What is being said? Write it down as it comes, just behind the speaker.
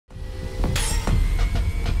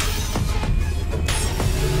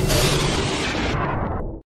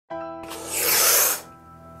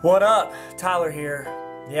What up? Tyler here.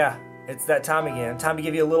 Yeah, it's that time again. Time to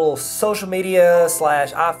give you a little social media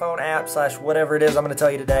slash iPhone app slash whatever it is I'm going to tell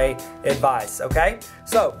you today advice, okay?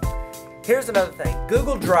 So, here's another thing.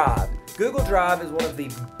 Google Drive. Google Drive is one of the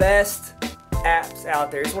best apps out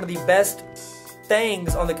there. It's one of the best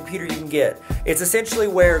things on the computer you can get. It's essentially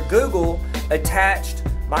where Google attached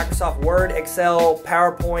Microsoft Word, Excel,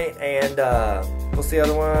 PowerPoint, and what's the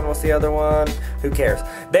other one? What's the other one? Who cares?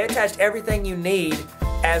 They attached everything you need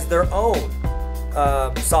as their own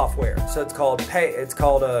software. So it's called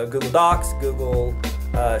Google Docs, Google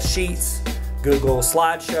Sheets, Google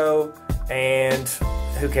Slideshow, and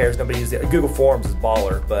who cares? Nobody uses it. Google Forms is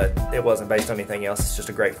baller, but it wasn't based on anything else. It's just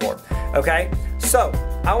a great form. Okay, so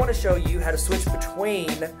I want to show you how to switch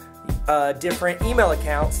between different email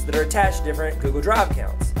accounts that are attached to different Google Drive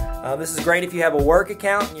accounts. This is great if you have a work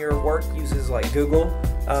account and your work uses like Google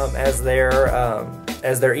as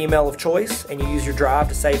their email of choice, and you use your Drive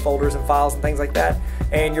to save folders and files and things like that,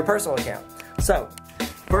 and your personal account. So,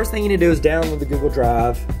 first thing you need to do is download the Google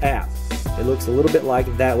Drive app. It looks a little bit like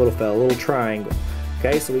that little fella, a little triangle.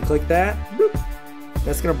 Okay, so we click that. Boop.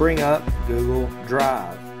 That's going to bring up Google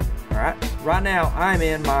Drive. All right. Right now, I'm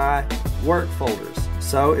in my work folders.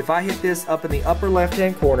 So if I hit this up in the upper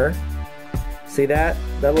left-hand corner, see that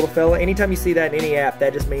little fella? Anytime you see that in any app,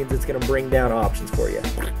 that just means it's going to bring down options for you.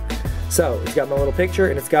 So it's got my little picture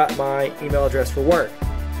and it's got my email address for work.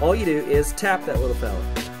 All you do is tap that little fella,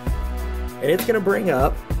 and it's going to bring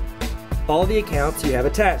up all the accounts you have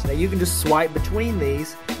attached. Now you can just swipe between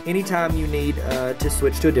these anytime you need to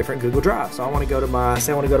switch to a different Google Drive. So I want to go to my,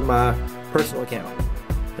 personal account.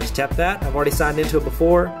 Just tap that. I've already signed into it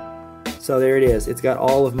before. So there it is. It's got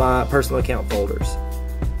all of my personal account folders.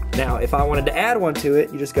 Now, if I wanted to add one to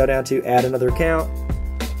it, you just go down to add another account,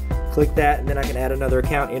 click that, and then I can add another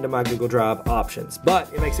account into my Google Drive options.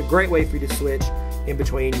 But it makes a great way for you to switch in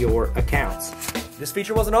between your accounts. This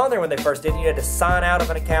feature wasn't on there when they first did it. You had to sign out of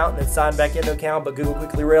an account and then sign back into an account, but Google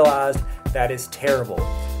quickly realized that is terrible.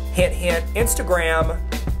 Hint, hint, Instagram,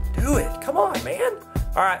 do it. Come on, man.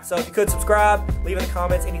 All right, so if you could subscribe, leave in the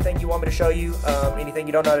comments anything you want me to show you, anything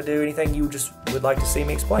you don't know how to do, anything you just would like to see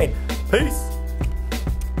me explain. Peace.